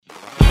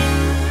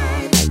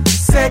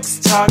Sex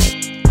Talk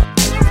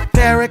with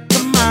Erica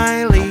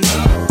Miley.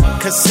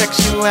 'Cause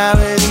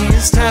sexuality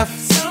is tough.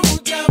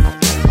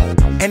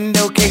 And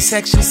okay,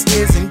 sex just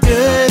isn't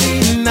good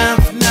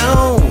enough.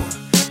 No.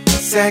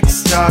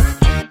 Sex Talk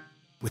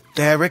with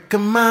Erica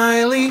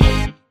Miley.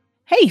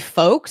 Hey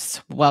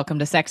folks, welcome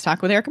to Sex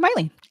Talk with Erica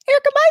Miley.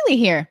 Erica Miley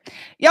here.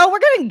 Y'all, we're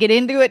going to get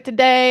into it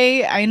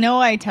today. I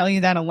know I tell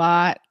you that a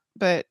lot,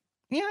 but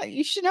yeah,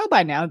 you should know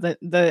by now that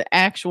the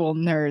actual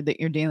nerd that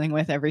you're dealing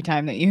with every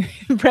time that you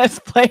press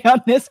play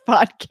on this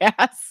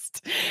podcast.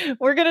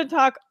 We're going to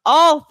talk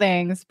all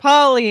things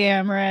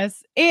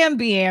polyamorous,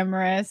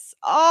 ambiamorous,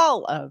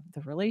 all of the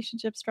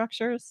relationship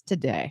structures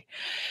today.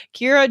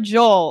 Kira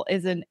Joel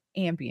is an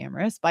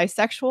ambiamorous,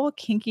 bisexual,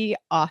 kinky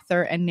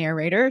author and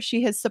narrator.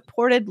 She has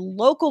supported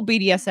local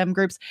BDSM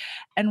groups,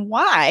 and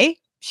why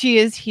she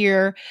is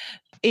here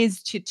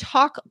is to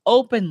talk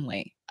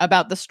openly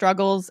about the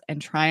struggles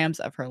and triumphs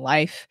of her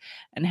life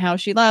and how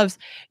she loves.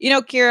 You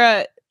know,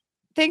 Kira,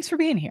 thanks for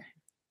being here.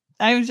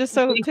 I'm just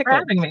so Thanks tickled. for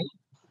having me.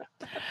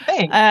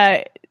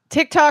 Thanks.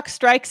 TikTok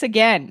strikes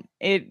again.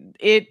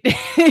 It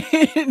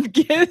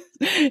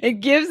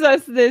gives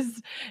us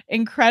this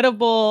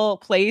incredible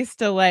place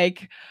to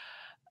like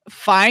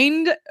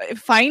find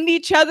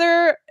each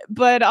other,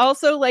 but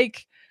also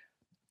like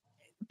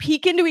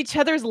peek into each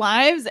other's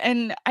lives.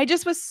 And I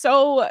just was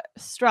so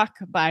struck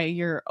by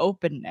your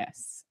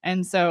openness.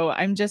 And so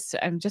I'm just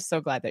so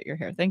glad that you're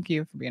here. Thank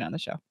you for being on the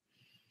show.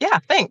 Yeah,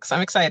 thanks.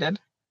 I'm excited.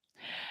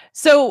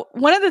 So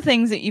one of the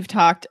things that you've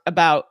talked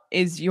about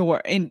is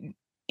your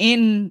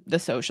in the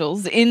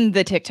socials, in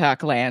the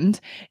TikTok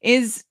land,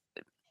 is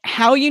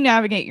how you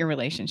navigate your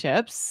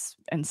relationships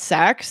and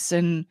sex,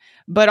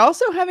 but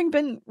also having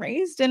been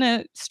raised in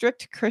a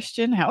strict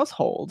Christian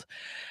household.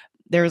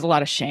 There's a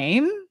lot of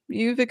shame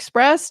you've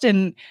expressed,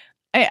 and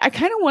I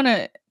kind of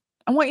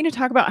want you to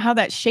talk about how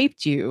that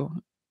shaped you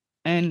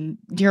and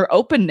your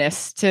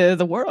openness to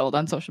the world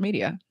on social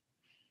media.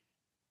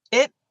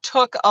 It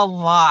took a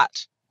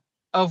lot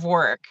of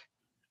work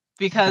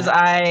because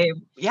I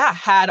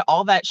had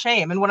all that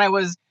shame. And when I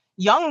was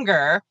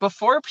younger,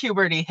 before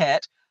puberty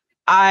hit,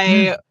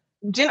 I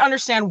didn't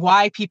understand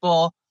why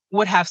people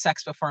would have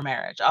sex before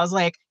marriage. I was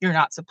like, you're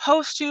not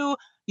supposed to.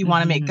 You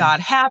want to make God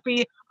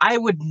happy. I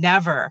would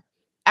never,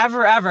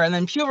 ever. And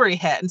then puberty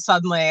hit, and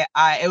suddenly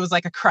it was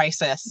like a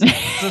crisis.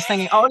 I was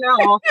thinking, oh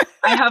no,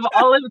 I have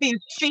all of these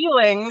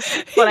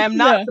feelings, but I'm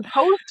not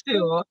supposed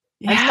to.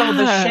 And so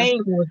the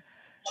shame was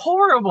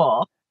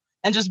horrible.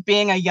 And just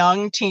being a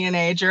young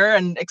teenager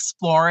and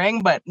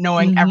exploring, but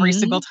knowing every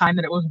single time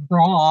that it was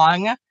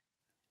wrong.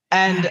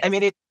 And I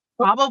mean, it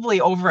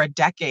probably over a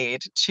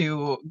decade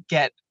to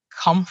get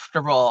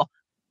comfortable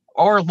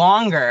or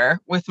longer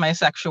with my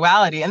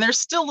sexuality. And there's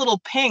still little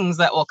pings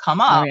that will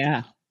come up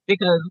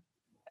because,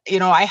 you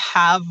know, I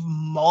have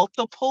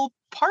multiple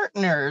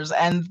partners,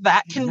 and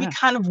that can be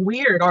kind of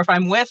weird. Or if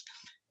I'm with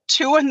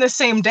two in the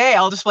same day,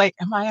 I'll just be like,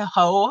 am I a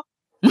hoe?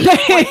 A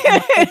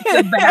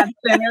bad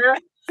sinner?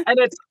 And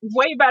it's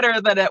way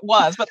better than it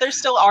was, but there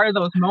still are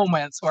those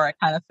moments where I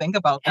kind of think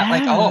about that,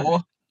 like,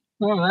 oh,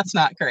 that's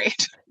not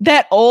great.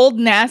 That old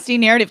nasty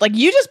narrative. Like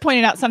you just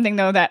pointed out something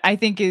though that I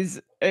think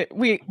is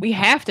we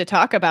have to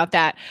talk about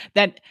that.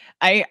 That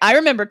I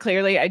remember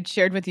clearly. I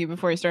shared with you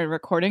before I started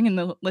recording, and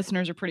the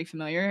listeners are pretty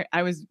familiar.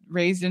 I was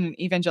raised in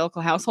an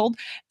evangelical household,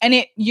 and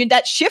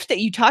that shift that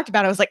you talked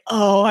about, I was like,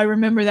 oh, I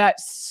remember that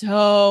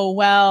so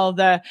well.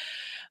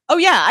 Oh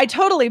yeah, I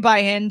totally buy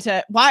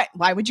into why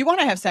would you want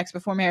to have sex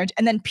before marriage?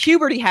 And then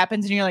puberty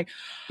happens and you're like,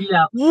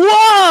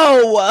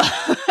 whoa,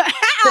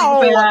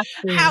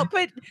 how?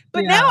 But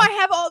now I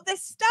have all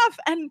this stuff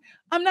and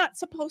I'm not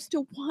supposed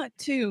to want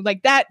to.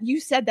 Like that, you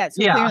said that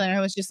so clearly, and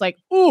I was just like,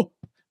 oh,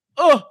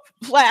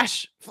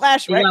 flash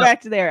right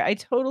back to there. I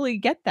totally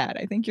get that.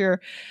 I think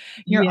you're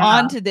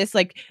on to this,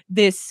 like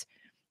this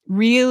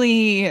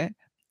really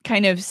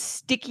kind of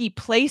sticky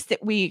place that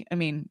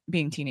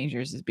being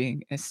teenagers is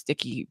being a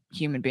sticky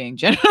human being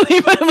generally,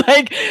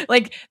 but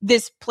like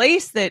this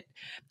place that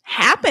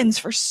happens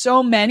for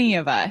so many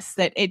of us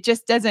that it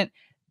just doesn't,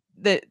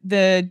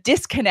 the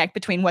disconnect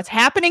between what's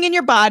happening in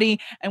your body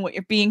and what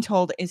you're being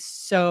told is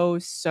so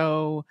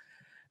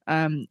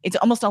it's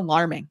almost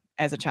alarming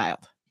as a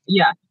child.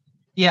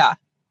 Yeah,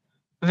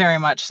 very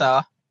much so.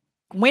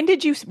 When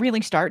did you really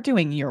start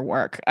doing your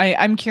work?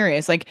 I'm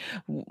curious. Like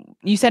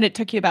you said, it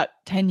took you about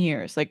 10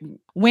 years. Like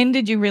when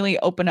did you really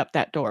open up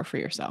that door for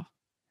yourself?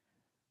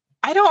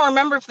 I don't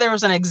remember if there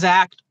was an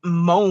exact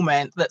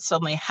moment that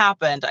suddenly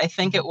happened. I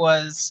think it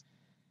was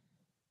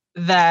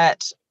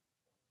that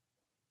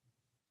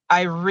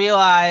I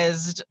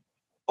realized,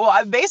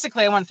 I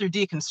went through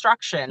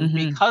deconstruction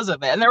because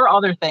of it. And there were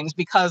other things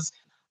because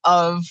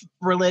of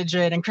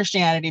religion and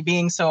Christianity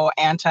being so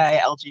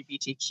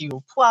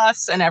anti-LGBTQ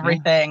plus and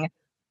everything.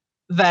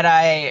 That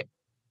I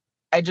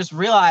just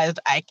realized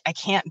I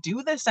can't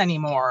do this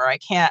anymore. I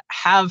can't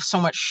have so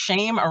much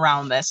shame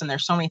around this. And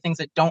there's so many things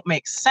that don't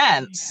make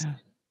sense.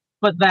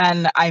 But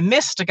then I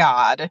missed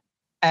God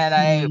and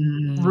I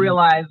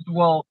realized,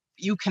 well,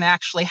 you can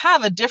actually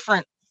have a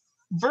different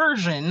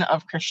version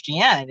of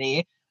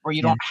Christianity where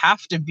you Yeah. don't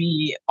have to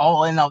be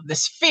all in of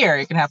this fear.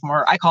 You can have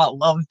more, I call it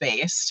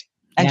love-based,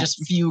 and Yes.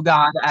 just view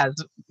God as,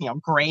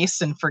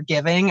 grace and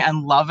forgiving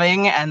and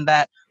loving, and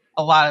that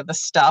a lot of the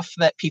stuff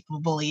that people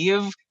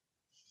believe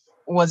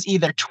was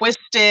either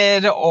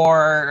twisted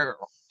or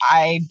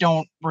I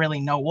don't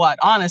really know what,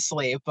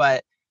 honestly,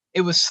 but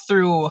it was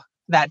through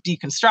that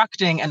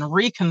deconstructing and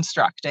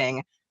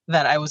reconstructing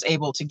that I was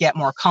able to get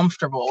more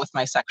comfortable with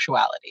my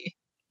sexuality.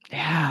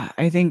 Yeah,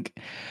 I think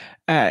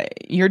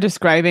you're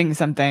describing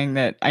something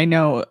that I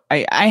know.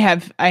 I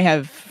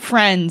have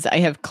friends, I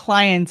have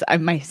clients, I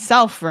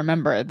myself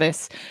remember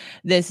this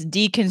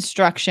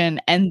deconstruction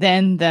and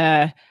then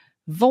the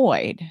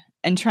void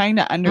and trying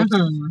to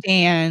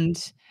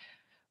understand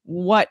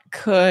what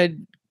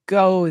could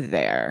go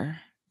there.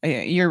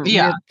 You're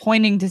Yeah.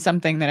 pointing to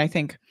something that I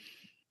think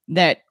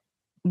that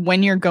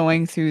when you're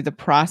going through the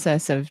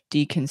process of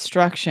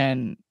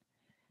deconstruction,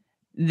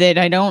 that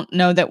I don't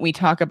know that we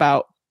talk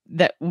about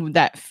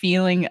that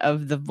feeling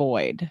of the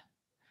void.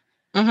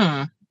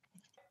 Mm-hmm.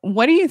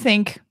 What do you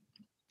think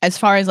as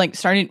far as like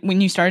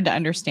when you started to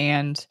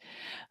understand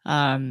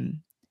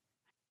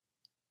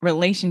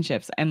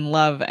relationships and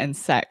love and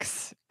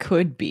sex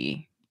could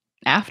be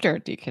after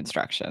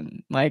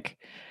deconstruction? Like,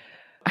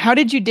 how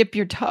did you dip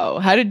your toe?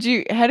 How did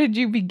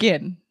you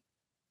begin?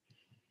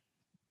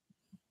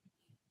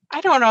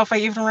 I don't know if I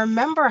even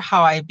remember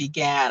how I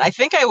began. I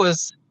think it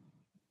was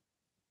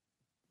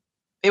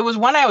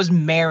when I was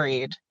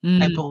married,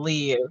 I Mm,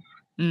 believe.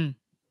 mm,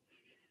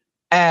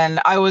 And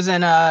I was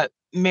in a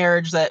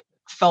marriage that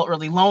felt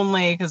really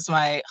lonely because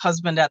my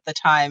husband at the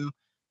time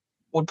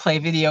would play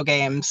video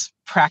games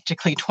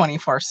practically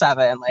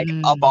 24/7, like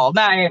up mm, all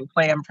night and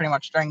play them pretty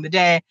much during the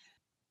day.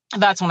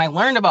 That's when I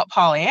learned about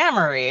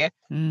polyamory,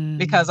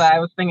 because mm, I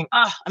was thinking,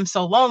 oh, I'm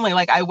so lonely.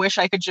 Like, I wish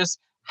I could just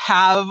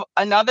have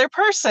another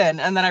person.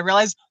 And then I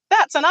realized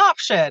that's an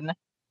option.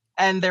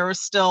 And there was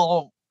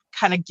still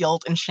kind of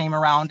guilt and shame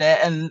around it.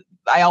 And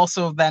I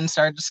also then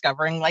started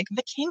discovering like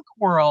the kink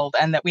world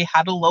and that we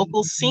had a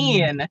local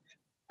scene,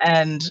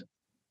 and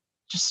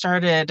just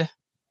started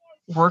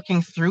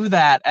working through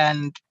that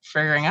and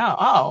figuring out,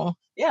 oh,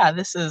 yeah,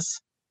 this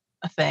is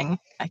a thing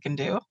I can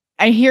do.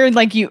 I hear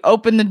like you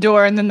opened the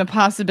door and then the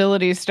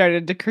possibilities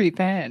started to creep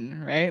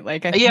in, right?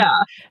 Like Yeah.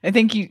 I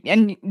think you,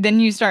 and then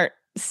you start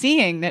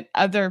seeing that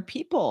other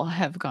people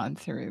have gone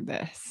through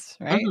this,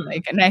 right? Mhm.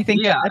 Like, and I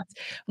think Yeah. that's,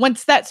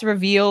 once that's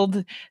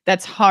revealed,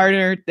 that's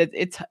harder. That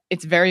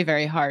it's very,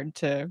 very hard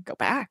to go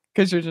back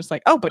because you're just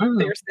like, oh, but Mhm.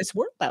 there's this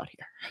world out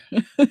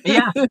here.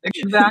 Yeah,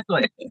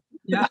 exactly.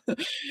 Yeah.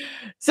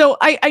 So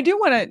I do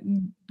want to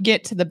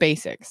get to the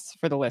basics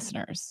for the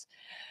listeners.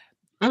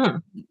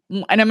 Mhm.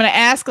 And I'm going to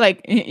ask,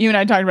 like you and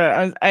I talked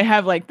about it, I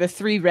have like the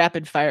 3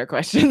 rapid fire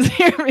questions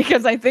here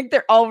because I think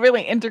they're all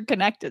really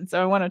interconnected. So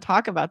I want to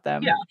talk about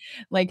them. Yeah.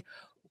 Like,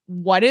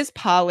 what is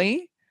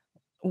poly?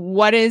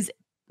 What is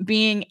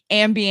being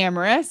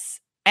ambiamorous?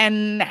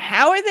 And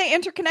how are they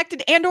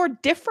interconnected and or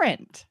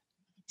different?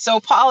 So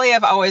poly,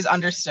 I've always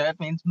understood,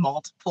 means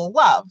multiple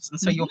loves. And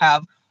so Mhm. you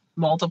have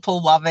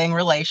multiple loving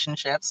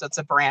relationships. So it's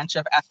a branch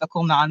of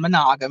ethical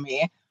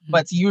non-monogamy,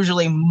 but it's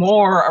usually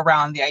more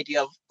around the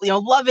idea of,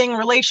 loving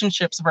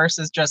relationships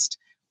versus just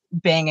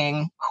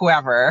banging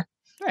whoever.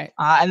 Right.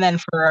 And then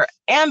for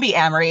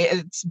ambyamory,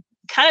 it's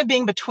kind of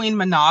being between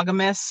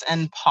monogamous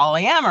and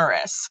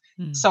polyamorous.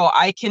 Mm. So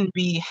I can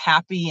be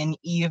happy in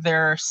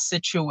either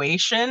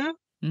situation.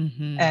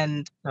 Mhm.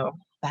 And so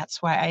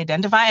that's why I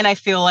identify. And I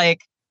feel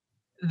like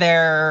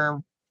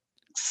they're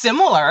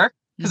similar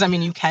because, I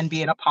mean, you can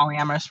be in a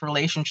polyamorous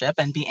relationship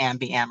and be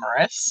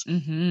ambiamorous.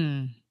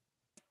 Mhm.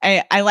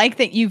 I like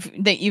that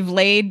you've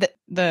laid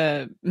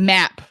the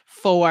map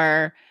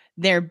for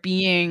there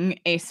being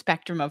a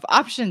spectrum of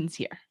options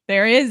here.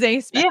 There is a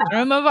Yeah.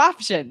 spectrum of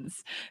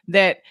options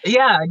that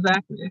Yeah,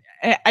 exactly.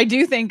 I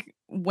do think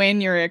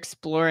when you're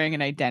exploring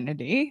an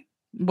identity,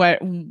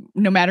 no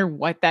matter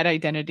what that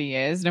identity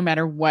is, no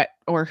matter what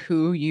or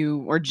who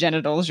you or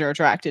genitals you're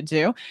attracted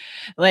to,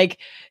 like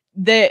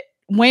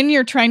when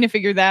you're trying to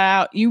figure that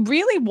out, you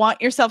really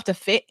want yourself to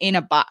fit in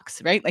a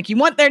box, right? Like you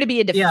want there to be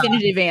a Yeah.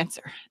 definitive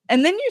answer.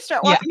 And then you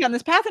start Yeah. walking down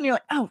this path and you're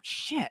like, oh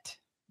shit.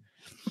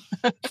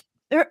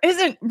 There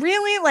isn't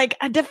really like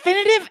a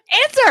definitive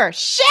answer.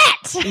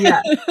 Shit.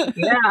 Yeah.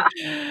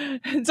 Yeah.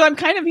 So I'm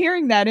kind of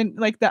hearing that in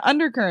like the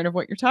undercurrent of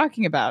what you're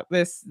talking about.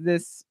 This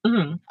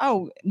Mhm.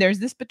 oh, there's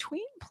this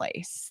between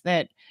place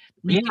that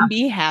you Yeah. can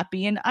be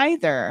happy in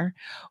either.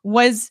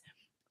 Was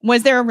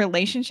there a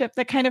relationship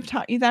that kind of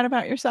taught you that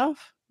about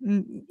yourself?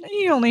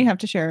 You only have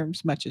to share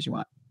as much as you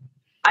want.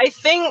 I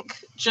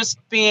think just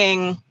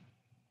being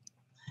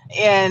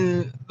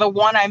in the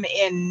one I'm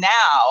in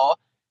now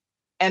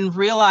and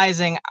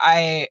realizing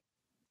a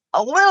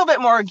little bit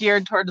more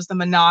geared towards the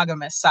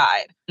monogamous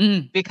side,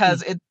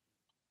 because it's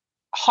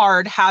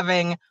hard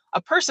having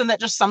a person that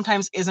just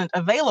sometimes isn't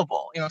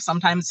available.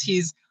 Sometimes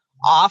he's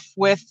off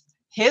with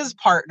his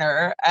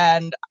partner,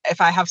 and if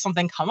I have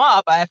something come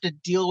up, I have to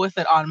deal with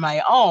it on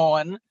my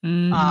own.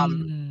 I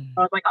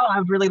was like, oh,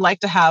 I'd really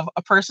like to have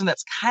a person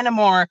that's kind of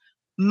more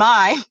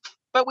my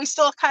but we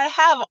still kind of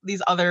have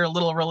these other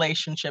little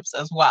relationships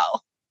as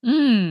well.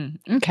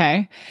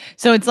 Okay.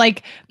 So it's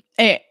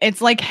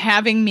like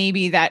having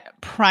maybe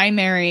that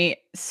primary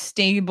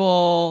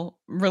stable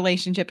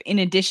relationship in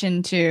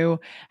addition to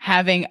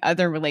having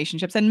other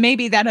relationships, and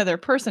maybe that other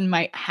person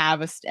might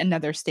have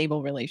another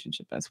stable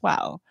relationship as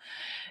well.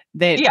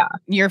 That Yeah.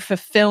 you're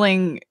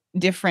fulfilling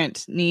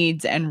different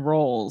needs and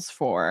roles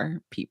for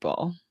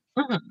people,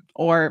 Mhm.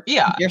 or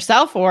Yeah.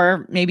 yourself,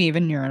 or maybe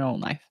even your own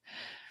life.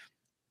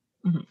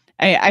 Mhm.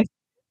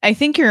 I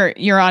think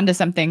you're onto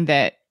something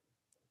that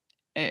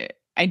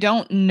I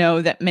don't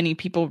know that many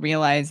people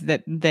realize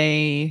that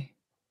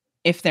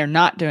if they're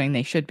not doing,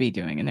 they should be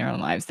doing in their own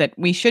lives. That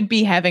we should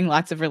be having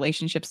lots of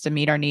relationships to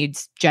meet our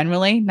needs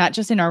generally, not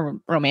just in our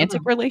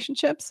romantic Mhm.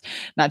 relationships,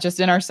 not just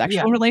in our Yeah.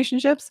 sexual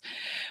relationships.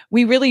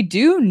 We really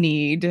do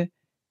need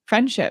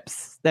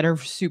friendships that are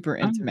super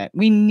Mhm. intimate.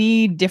 We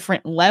need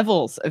different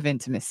levels of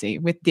intimacy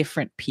with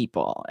different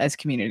people as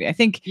community. I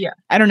think, Yeah.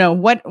 I don't know,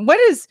 what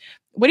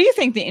do you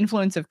think the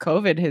influence of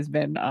COVID has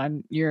been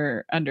on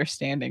your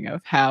understanding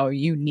of how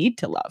you need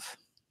to love?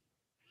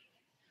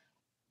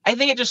 I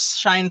think it just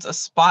shines a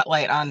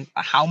spotlight on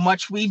how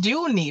much we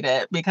do need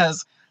it,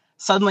 because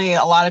suddenly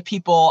a lot of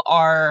people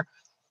are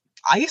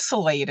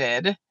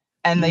isolated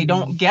and they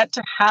don't get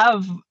to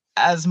have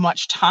as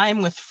much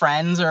time with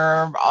friends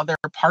or other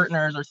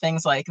partners or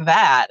things like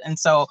that. And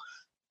so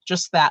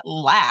just that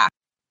lack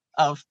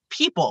of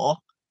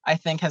people, I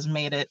think, has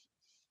made it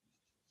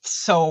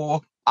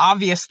so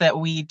obvious that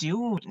we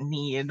do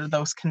need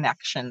those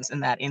connections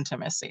and that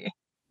intimacy.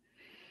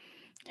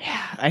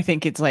 Yeah, I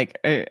think it's like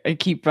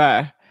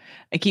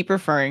I keep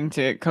referring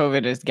to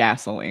COVID as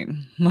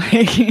gasoline,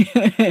 like,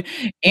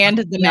 and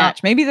the Yeah.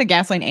 match. Maybe the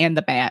gasoline and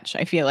the match.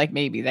 I feel like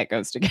maybe that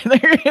goes together.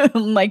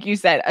 Like you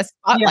said, a Yeah.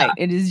 spotlight.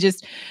 It is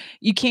just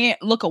you can't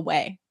look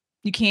away.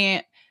 You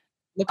can't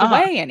look Uh-huh.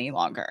 away any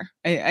longer.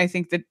 I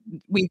think that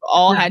we've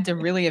all had to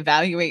Exactly. really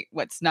evaluate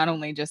what's not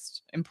only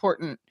just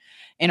important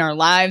in our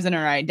lives and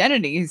our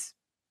identities.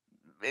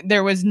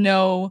 There was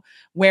no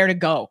where to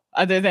go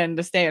other than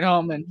to stay at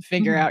home and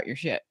figure Mhm. out your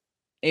shit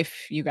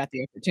if you got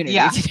the opportunity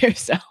Yeah. to do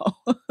so.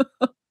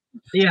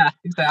 Yeah,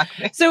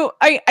 exactly. So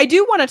I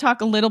do want to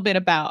talk a little bit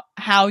about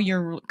how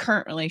your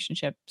current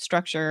relationship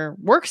structure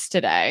works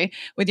today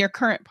with your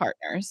current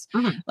partners.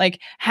 Mhm. Like Yeah.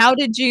 how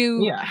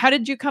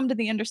did you come to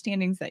the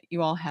understandings that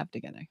you all have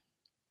together?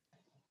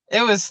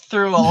 It was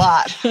through a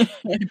lot. I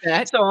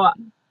bet. So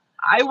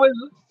I was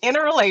in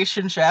a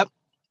relationship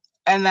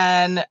and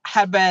then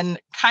had been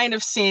kind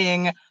of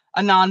seeing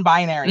a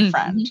non-binary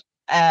friend. Mhm.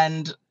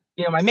 And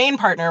my main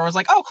partner was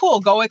like, "Oh, cool,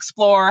 go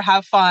explore,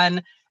 have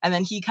fun." And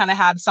then he kind of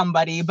had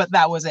somebody, but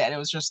that was it. It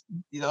was just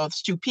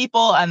those two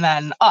people and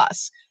then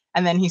us.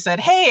 And then he said,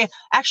 "Hey,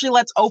 actually,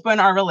 let's open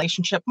our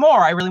relationship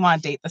more. I really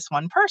want to date this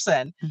one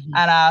person." Mhm.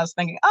 And I was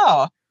thinking,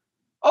 "Oh,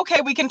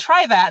 okay, we can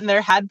try that." And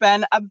there had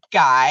been a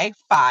guy,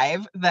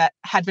 5, that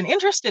had been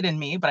interested in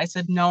me, but I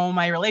said, "No,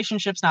 my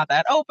relationship's not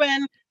that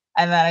open."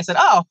 And then I said,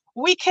 "Oh,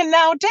 we can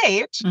now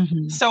date."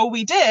 Mhm. So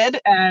we did,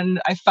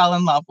 and I fell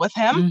in love with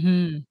him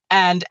Mhm.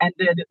 and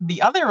ended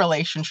the other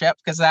relationship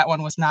because that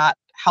one was not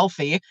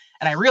healthy.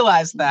 And I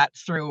realized that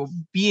through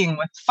being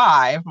with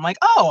 5, I'm like,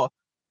 "Oh,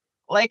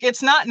 like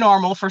it's not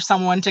normal for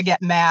someone to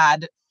get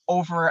mad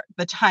over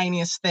the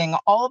tiniest thing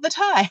all the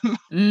time."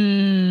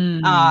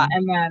 Mm.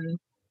 And then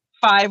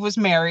 5 was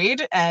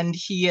married, and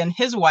he and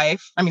his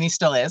wife, I mean, he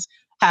still is,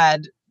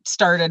 had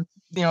started,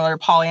 their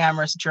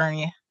polyamorous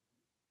journey,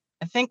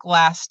 I think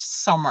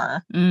last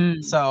summer.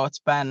 Mm. So it's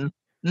been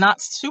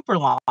not super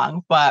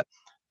long, but,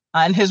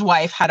 and his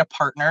wife had a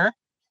partner,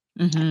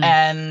 Mhm.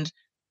 and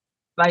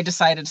I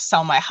decided to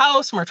sell my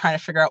house, and we're trying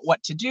to figure out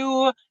what to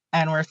do.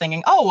 And we're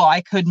thinking, oh, well,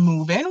 I could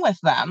move in with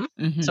them.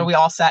 So Mhm. we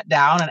all sat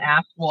down and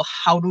asked, well,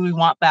 how do we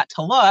want that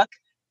to look?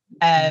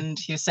 And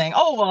he was saying,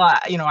 oh, well,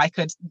 I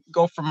could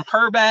go from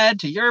her bed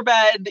to your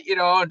bed,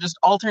 just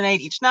alternate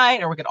each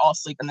night, or we could all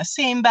sleep in the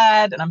same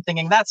bed. And I'm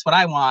thinking, that's what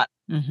I want.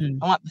 Mhm.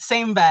 I want the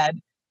same bed.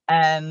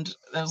 And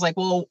I was like,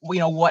 well,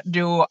 what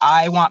do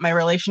I want my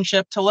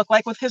relationship to look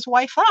like with his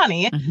wife,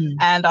 Ronnie? Mhm.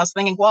 And I was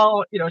thinking,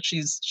 well,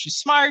 she's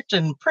smart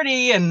and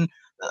pretty and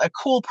a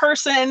cool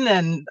person,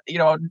 and,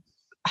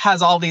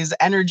 has all these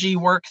energy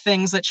work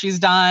things that she's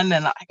done.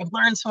 And I could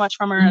learn so much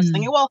from her. I was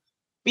thinking, Mm. well,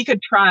 we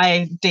could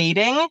try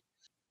dating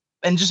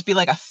and just be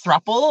like a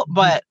throuple, Mhm.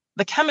 but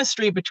the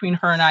chemistry between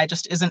her and I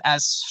just isn't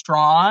as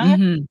strong.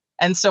 Mhm.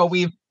 And so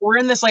we're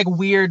in this like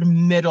weird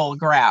middle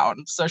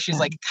ground. So she's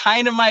like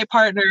kind of my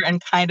partner and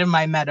kind of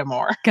my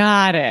metamor.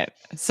 Got it.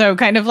 So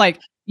kind of like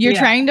you're Yeah.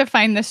 trying to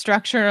find the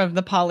structure of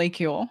the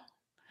polycule.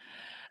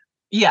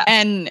 Yes.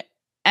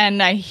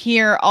 And I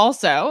hear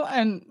also,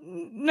 and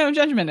no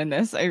judgment in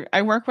this,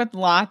 I work with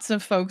lots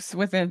of folks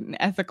with an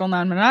ethical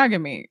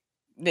non-monogamy.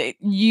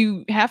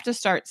 You have to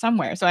start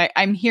somewhere. So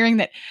I'm hearing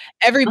that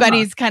Uh-huh.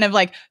 everybody's kind of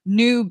like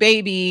new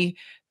baby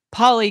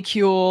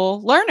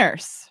polycule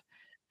learners.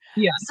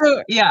 Yeah.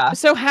 So Yeah.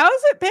 so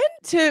how's it been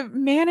to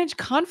manage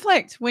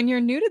conflict when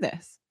you're new to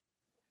this?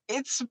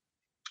 It's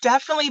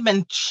definitely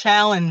been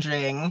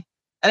challenging.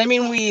 And I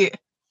mean,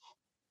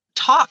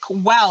 talk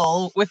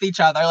well with each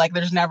other. Like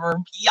there's never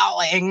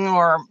yelling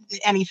or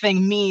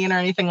anything mean or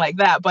anything like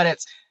that, but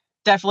it's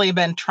definitely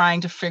been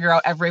trying to figure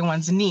out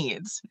everyone's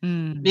needs.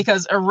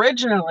 Because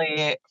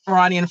originally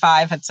Ronnie and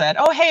Five had said,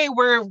 oh, hey,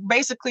 we're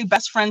basically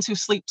best friends who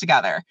sleep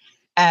together.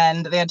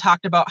 And they had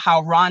talked about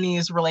how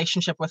Ronnie's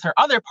relationship with her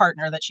other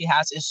partner that she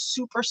has is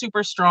super,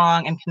 super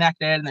strong and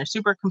connected, and they're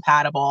super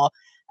compatible.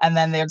 And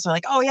then they would say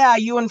like, oh yeah,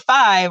 you and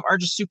Five are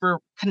just super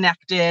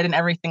connected and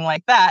everything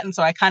like that. And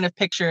so I kind of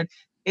pictured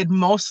it'd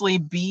mostly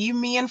be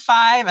me and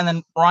Five, and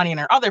then Ronnie and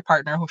her other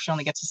partner, who she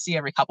only gets to see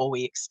every couple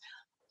weeks.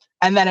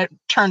 And then it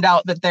turned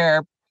out that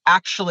they're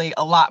actually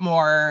a lot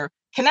more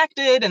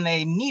connected and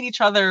they need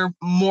each other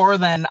more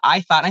than I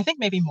thought. I think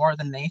maybe more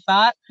than they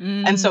thought.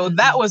 And so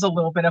that was a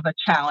little bit of a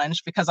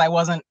challenge because I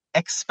wasn't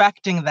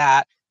expecting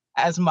that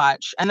as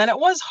much. And then it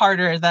was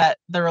harder that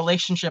the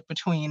relationship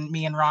between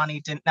me and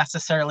Ronnie didn't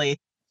necessarily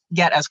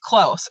get as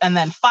close. And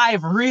then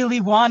Five really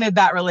wanted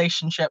that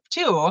relationship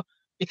too,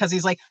 because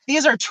he's like,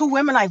 these are two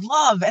women I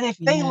love. And if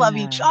they love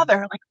each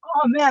other, like,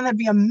 oh man, that'd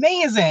be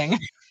amazing.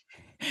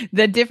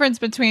 The difference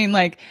between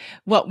like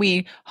what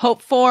we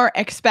hope for,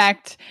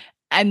 expect,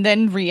 and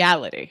then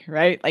reality,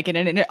 right? Like,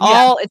 it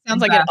all, it sounds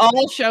like it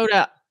all showed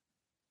up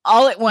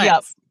all at once.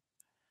 Yep.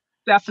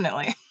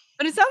 Definitely.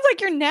 But it sounds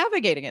like you're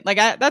navigating it. Like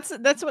that's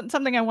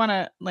something I want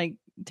to like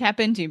tap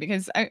into,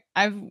 because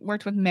I've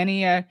worked with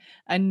many a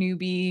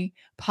newbie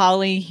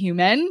poly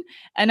human.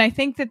 And I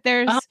think that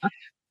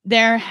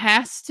there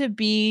has to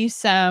be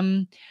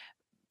some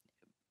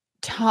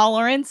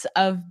tolerance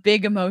of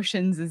big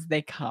emotions as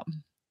they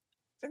come.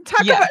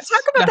 Talk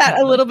about that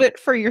a little bit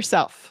for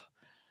yourself.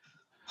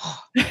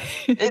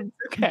 It's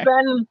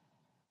been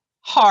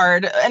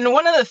hard. And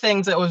one of the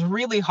things that was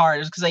really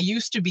hard is because I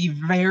used to be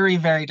very,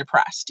 very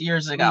depressed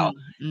years ago.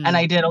 And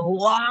I did a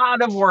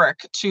lot of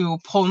work to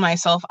pull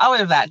myself out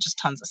of that, just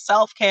tons of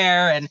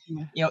self-care and,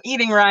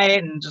 eating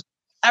right and just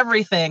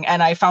everything.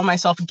 And I found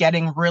myself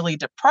getting really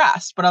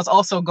depressed, but I was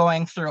also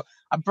going through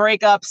a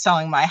breakup,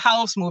 selling my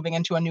house, moving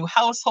into a new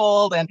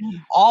household, and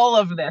all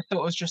of this. So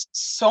it was just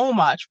so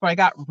much, but I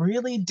got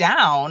really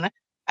down.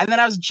 And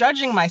then I was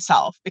judging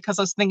myself because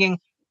I was thinking,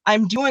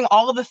 I'm doing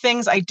all of the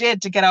things I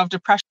did to get out of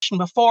depression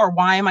before.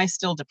 Why am I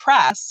still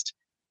depressed?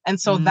 And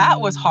so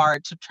that was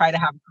hard to try to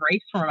have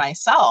grace for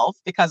myself,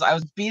 because I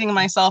was beating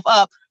myself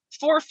up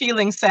for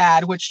feeling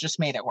sad, which just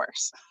made it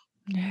worse.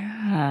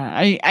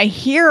 Yeah, I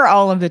hear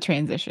all of the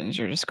transitions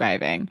you're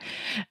describing.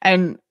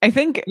 And I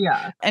think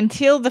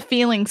until the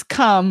feelings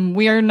come,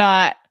 we are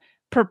not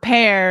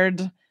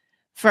prepared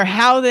for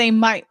how they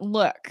might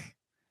look.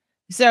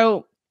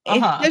 So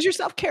does your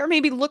self-care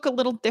maybe look a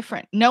little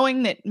different,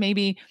 knowing that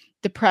maybe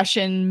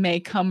depression may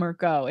come or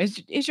go?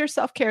 Is your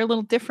self-care a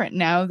little different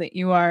now that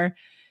you are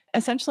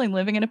essentially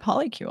living in a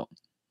polycule?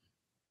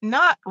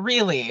 Not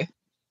really,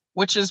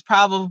 which is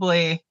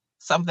probably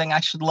something I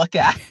should look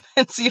at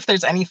and see if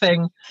there's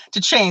anything to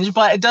change.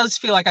 But it does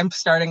feel like I'm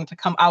starting to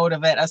come out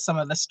of it as some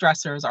of the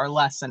stressors are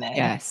lessening.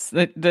 Yes,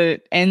 the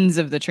ends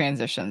of the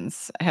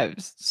transitions have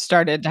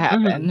started to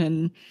happen,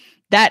 and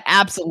that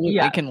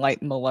absolutely can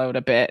lighten the load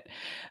a bit.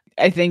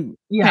 I think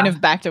kind of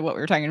back to what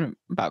we were talking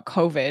about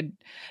COVID,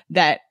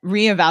 that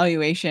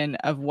reevaluation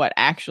of what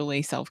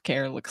actually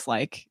self-care looks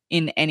like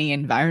in any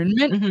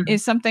environment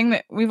is something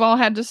that we've all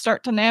had to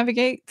start to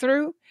navigate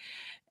through.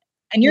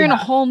 And you're in a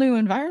whole new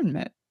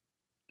environment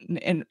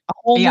and a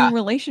whole new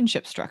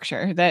relationship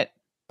structure that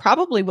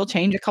probably will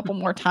change a couple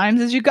more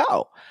times as you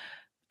go.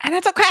 And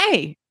that's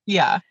okay.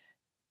 Yeah.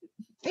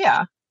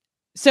 Yeah.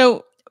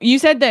 So you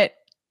said that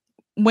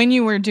when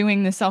you were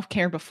doing the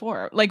self-care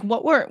before, like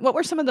what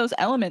were some of those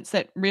elements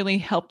that really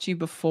helped you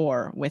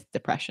before with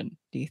depression,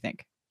 do you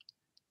think?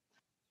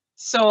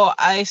 So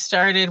I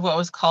started what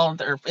was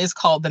called, or is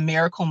called, the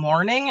Miracle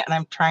Morning. And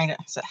I'm trying to,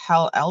 is it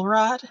Hal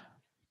Elrod?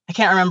 I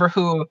can't remember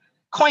who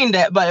coined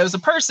it, but it was a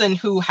person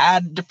who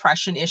had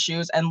depression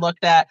issues and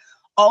looked at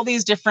all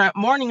these different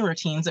morning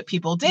routines that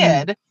people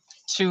did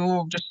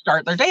to just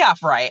start their day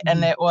off right.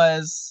 And it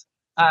was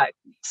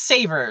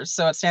SAVERS.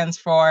 So it stands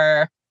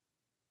for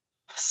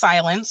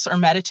silence or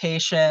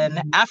meditation,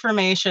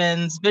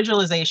 affirmations,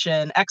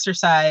 visualization,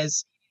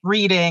 exercise,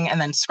 reading,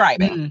 and then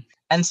scribing.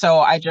 And so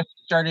I just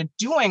started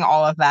doing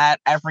all of that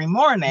every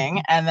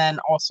morning, and then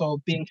also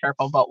being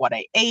careful about what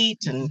I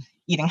ate and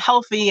eating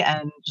healthy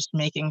and just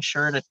making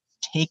sure to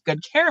take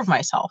good care of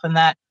myself. And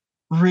that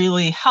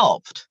really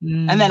helped.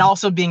 And then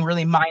also being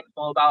really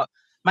mindful about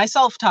my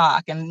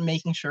self-talk and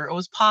making sure it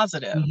was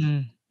positive.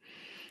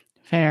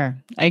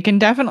 Fair. I can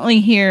definitely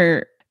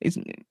hear,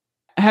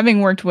 having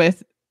worked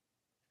with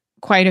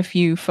quite a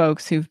few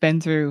folks who've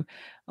been through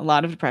a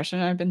lot of depression.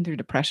 I've been through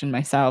depression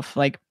myself,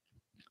 like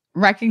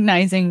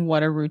recognizing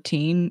what a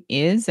routine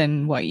is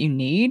and what you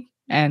need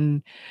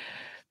and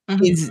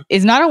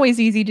is not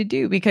always easy to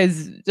do,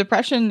 because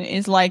depression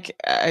is like,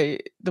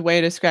 the way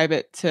I describe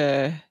it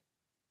to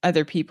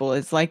other people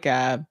is like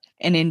an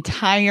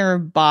entire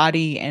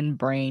body and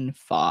brain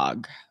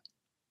fog.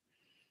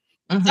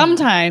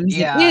 Sometimes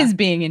it is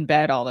being in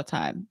bed all the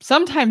time.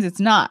 Sometimes it's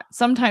not.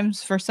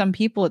 Sometimes for some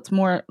people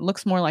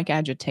looks more like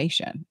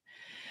agitation.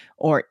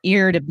 or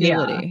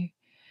irritability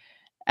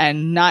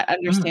and not Mhm.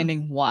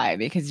 understanding why,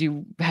 because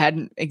you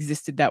hadn't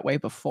existed that way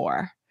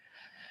before.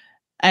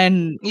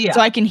 And Yeah.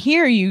 so I can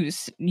hear you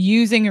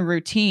using a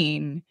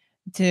routine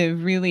to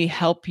really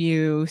help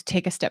you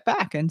take a step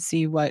back and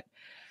see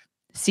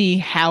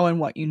how and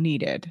what you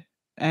needed.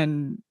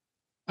 And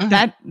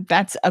Mhm.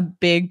 that's a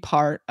big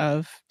part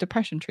of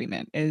depression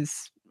treatment,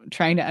 is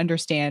trying to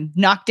understand,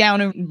 knock down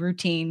a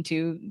routine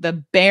to the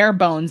bare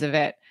bones of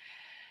it,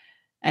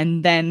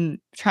 and then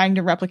trying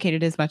to replicate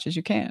it as much as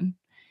you can.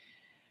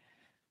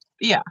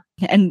 Yeah.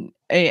 And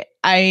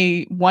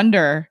I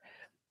wonder,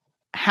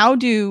 how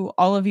do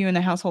all of you in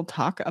the household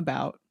talk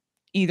about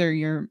either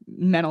your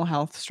mental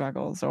health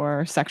struggles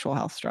or sexual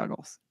health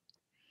struggles?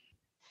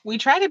 We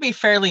try to be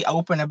fairly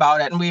open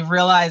about it, and we've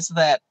realized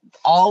that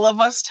all of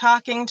us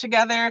talking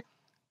together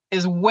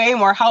is way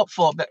more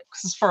helpful.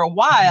 Because for a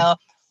while,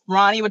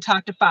 Ronnie would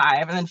talk to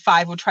Five, and then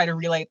Five would try to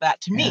relate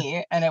that to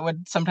me, and it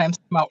would sometimes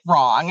come out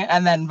wrong,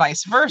 and then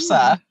vice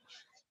versa.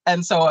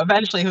 And so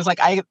eventually he was like,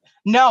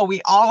 no,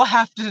 we all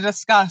have to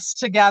discuss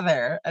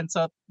together. And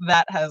so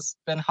that has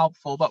been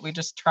helpful, but we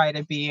just try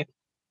to be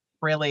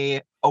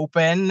really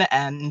open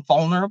and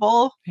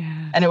vulnerable.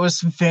 Yeah. And it was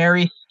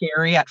very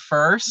scary at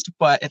first,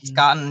 but it's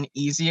gotten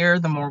easier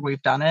the more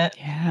we've done it.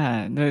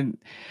 Yeah.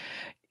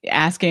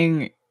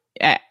 Asking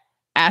a-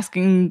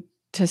 asking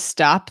to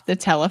stop the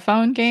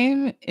telephone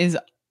game is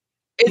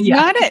Yeah.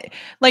 not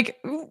like,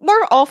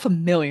 we're all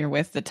familiar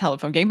with the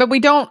telephone game, but we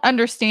don't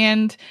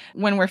understand,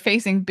 when we're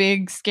facing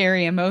big,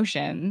 scary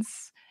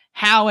emotions,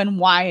 how and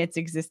why it's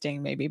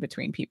existing, maybe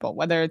between people,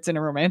 whether it's in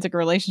a romantic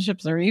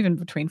relationships or even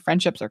between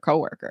friendships or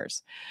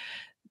coworkers.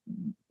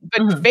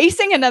 But Mhm.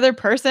 facing another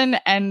person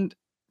and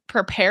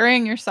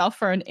preparing yourself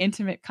for an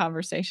intimate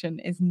conversation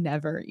is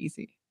never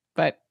easy.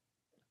 But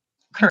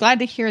I'm glad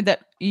to hear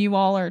that you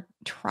all are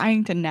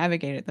trying to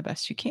navigate it the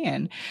best you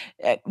can.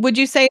 Would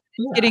you say it's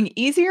Yeah. getting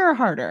easier or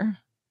harder?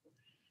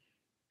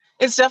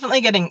 It's definitely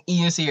getting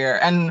easier.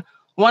 And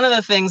one of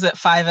the things that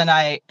Five and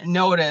I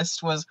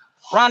noticed was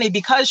Ronnie,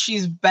 because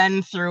she's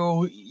been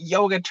through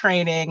yoga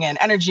training and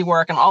energy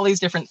work and all these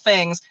different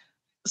things,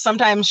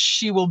 sometimes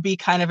she will be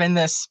kind of in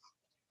this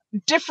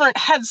different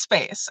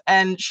headspace,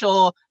 and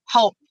she'll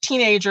help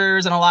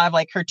teenagers and a lot of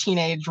like her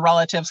teenage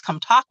relatives come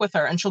talk with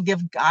her, and she'll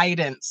give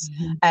guidance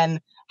and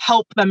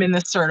help them in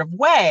this sort of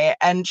way.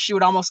 And she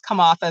would almost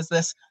come off as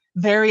this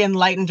very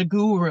enlightened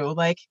guru,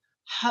 like,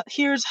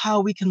 here's how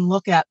we can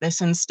look at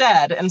this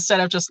instead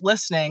of just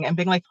listening and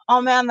being like,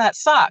 oh man, that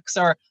sucks,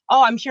 or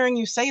oh, I'm hearing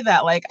you say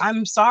that, like,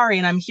 I'm sorry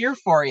and I'm here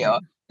for you.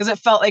 Because it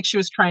felt like she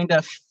was trying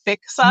to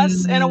fix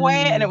us in a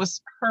way, and it was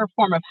her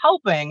form of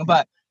helping.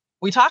 But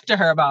we talked to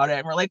her about it,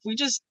 and we're like, we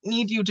just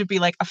need you to be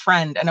like a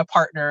friend and a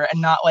partner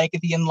and not like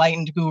the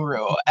enlightened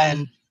guru.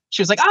 And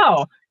she was like,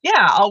 oh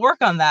yeah, I'll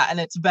work on that. And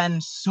it's been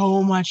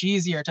so much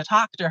easier to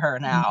talk to her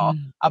now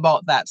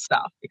about that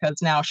stuff,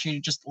 because now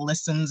she just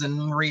listens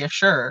and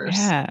reassures.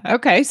 Yeah.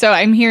 Okay. So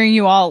I'm hearing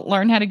you all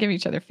learn how to give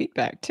each other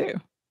feedback too.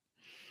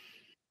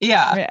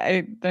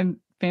 Yeah.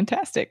 Then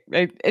fantastic.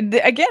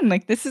 Again,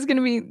 like, this is going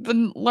to be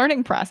the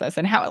learning process,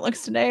 and how it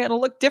looks today,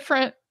 it'll look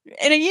different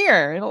in a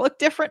year. It'll look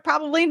different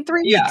probably in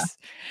 3 Yeah. weeks.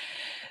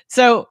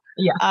 So,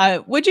 Yeah.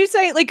 would you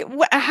say, like,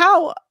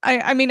 how?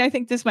 I mean, I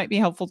think this might be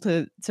helpful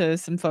to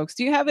some folks.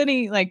 Do you have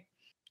any, like,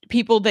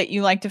 people that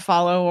you like to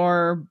follow,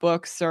 or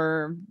books,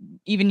 or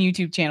even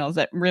YouTube channels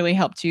that really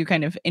helped you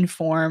kind of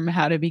inform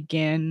how to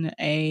begin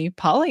a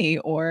poly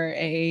or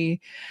any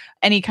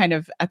kind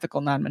of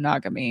ethical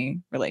non-monogamy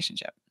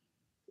relationship?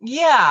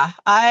 Yeah.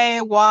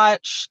 I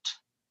watched,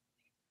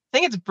 I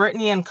think it's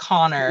Brittany and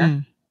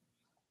Connor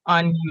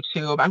on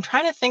YouTube. I'm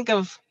trying to think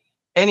of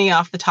any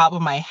off the top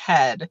of my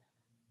head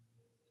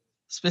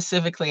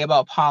specifically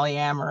about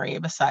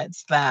polyamory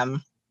besides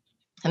them,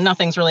 and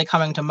nothing's really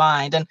coming to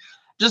mind. And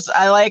just,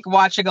 I like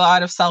watching a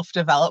lot of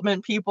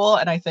self-development people,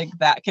 and I think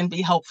that can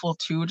be helpful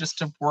too, just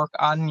to work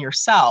on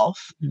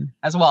yourself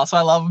as well. So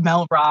I love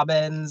Mel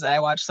Robbins. I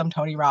watch some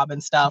Tony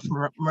Robbins stuff,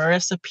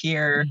 Marissa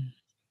Peer,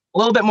 a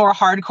little bit more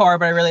hardcore,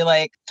 but I really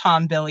like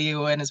Tom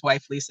Bilyeu and his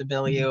wife Lisa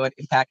Bilyeu and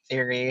Impact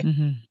Theory.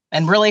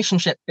 And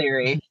relationship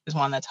theory is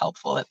one that's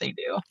helpful that they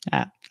do.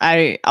 Yeah.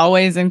 I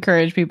always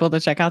encourage people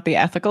to check out The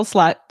Ethical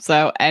Slut.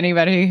 So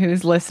anybody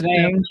who's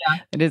listening,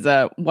 it is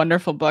a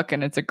wonderful book,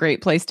 and it's a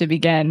great place to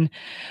begin.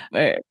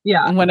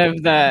 Yeah.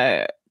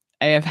 I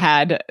have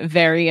had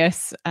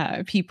various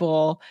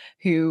people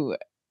who,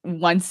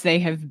 once they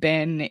have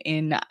been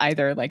in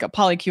either like a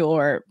polycule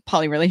or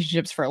poly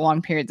relationships for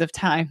long periods of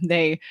time,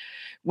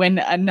 when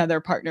another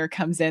partner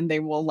comes in, they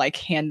will like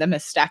hand them a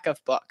stack of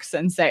books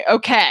and say,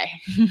 okay,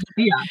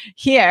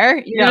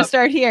 here, you're going to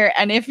start here.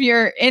 And if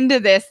you're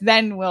into this,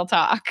 then we'll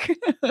talk.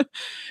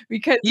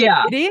 Because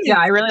it is. Yeah,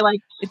 I really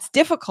like, it's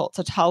difficult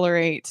to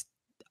tolerate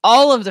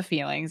all of the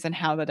feelings and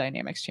how the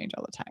dynamics change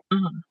all the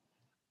time.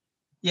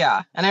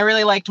 Yeah. And I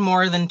really liked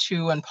More Than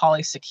Two and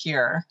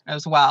Polysecure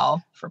as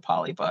well for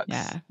poly books.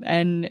 Yeah.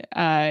 And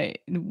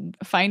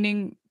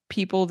finding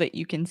people that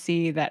you can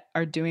see that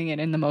are doing it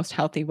in the most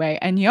healthy way.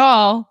 And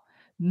y'all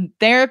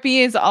therapy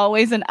is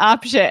always an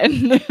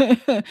option.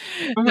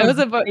 Those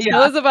of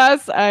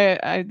us,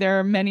 there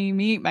are many,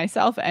 me,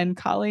 myself, and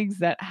colleagues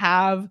that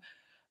have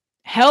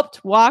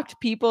helped walked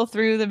people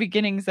through the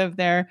beginnings of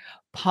their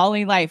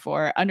poly life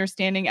or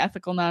understanding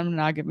ethical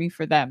non-monogamy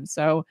for them.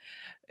 So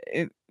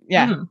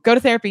go to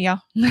therapy,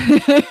 y'all.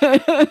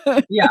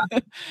 Yeah.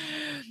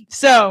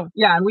 So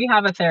yeah, and we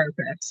have a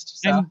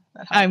therapist. So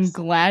I'm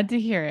glad to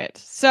hear it.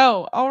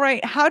 So, all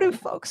right, how do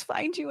folks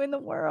find you in the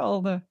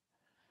world?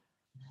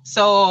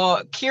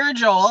 So Kira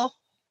Joel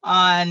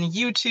on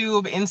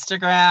YouTube,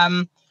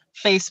 Instagram,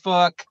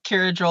 Facebook,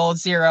 Kira Joel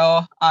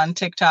 0 on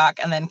TikTok,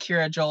 and then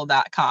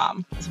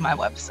KiraJoel.com is my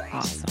website.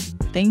 Awesome.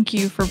 Thank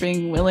you for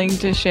being willing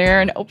to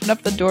share and open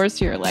up the doors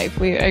to your life.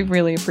 I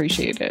really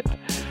appreciate it.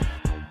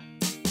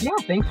 Yeah,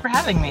 thanks for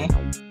having me.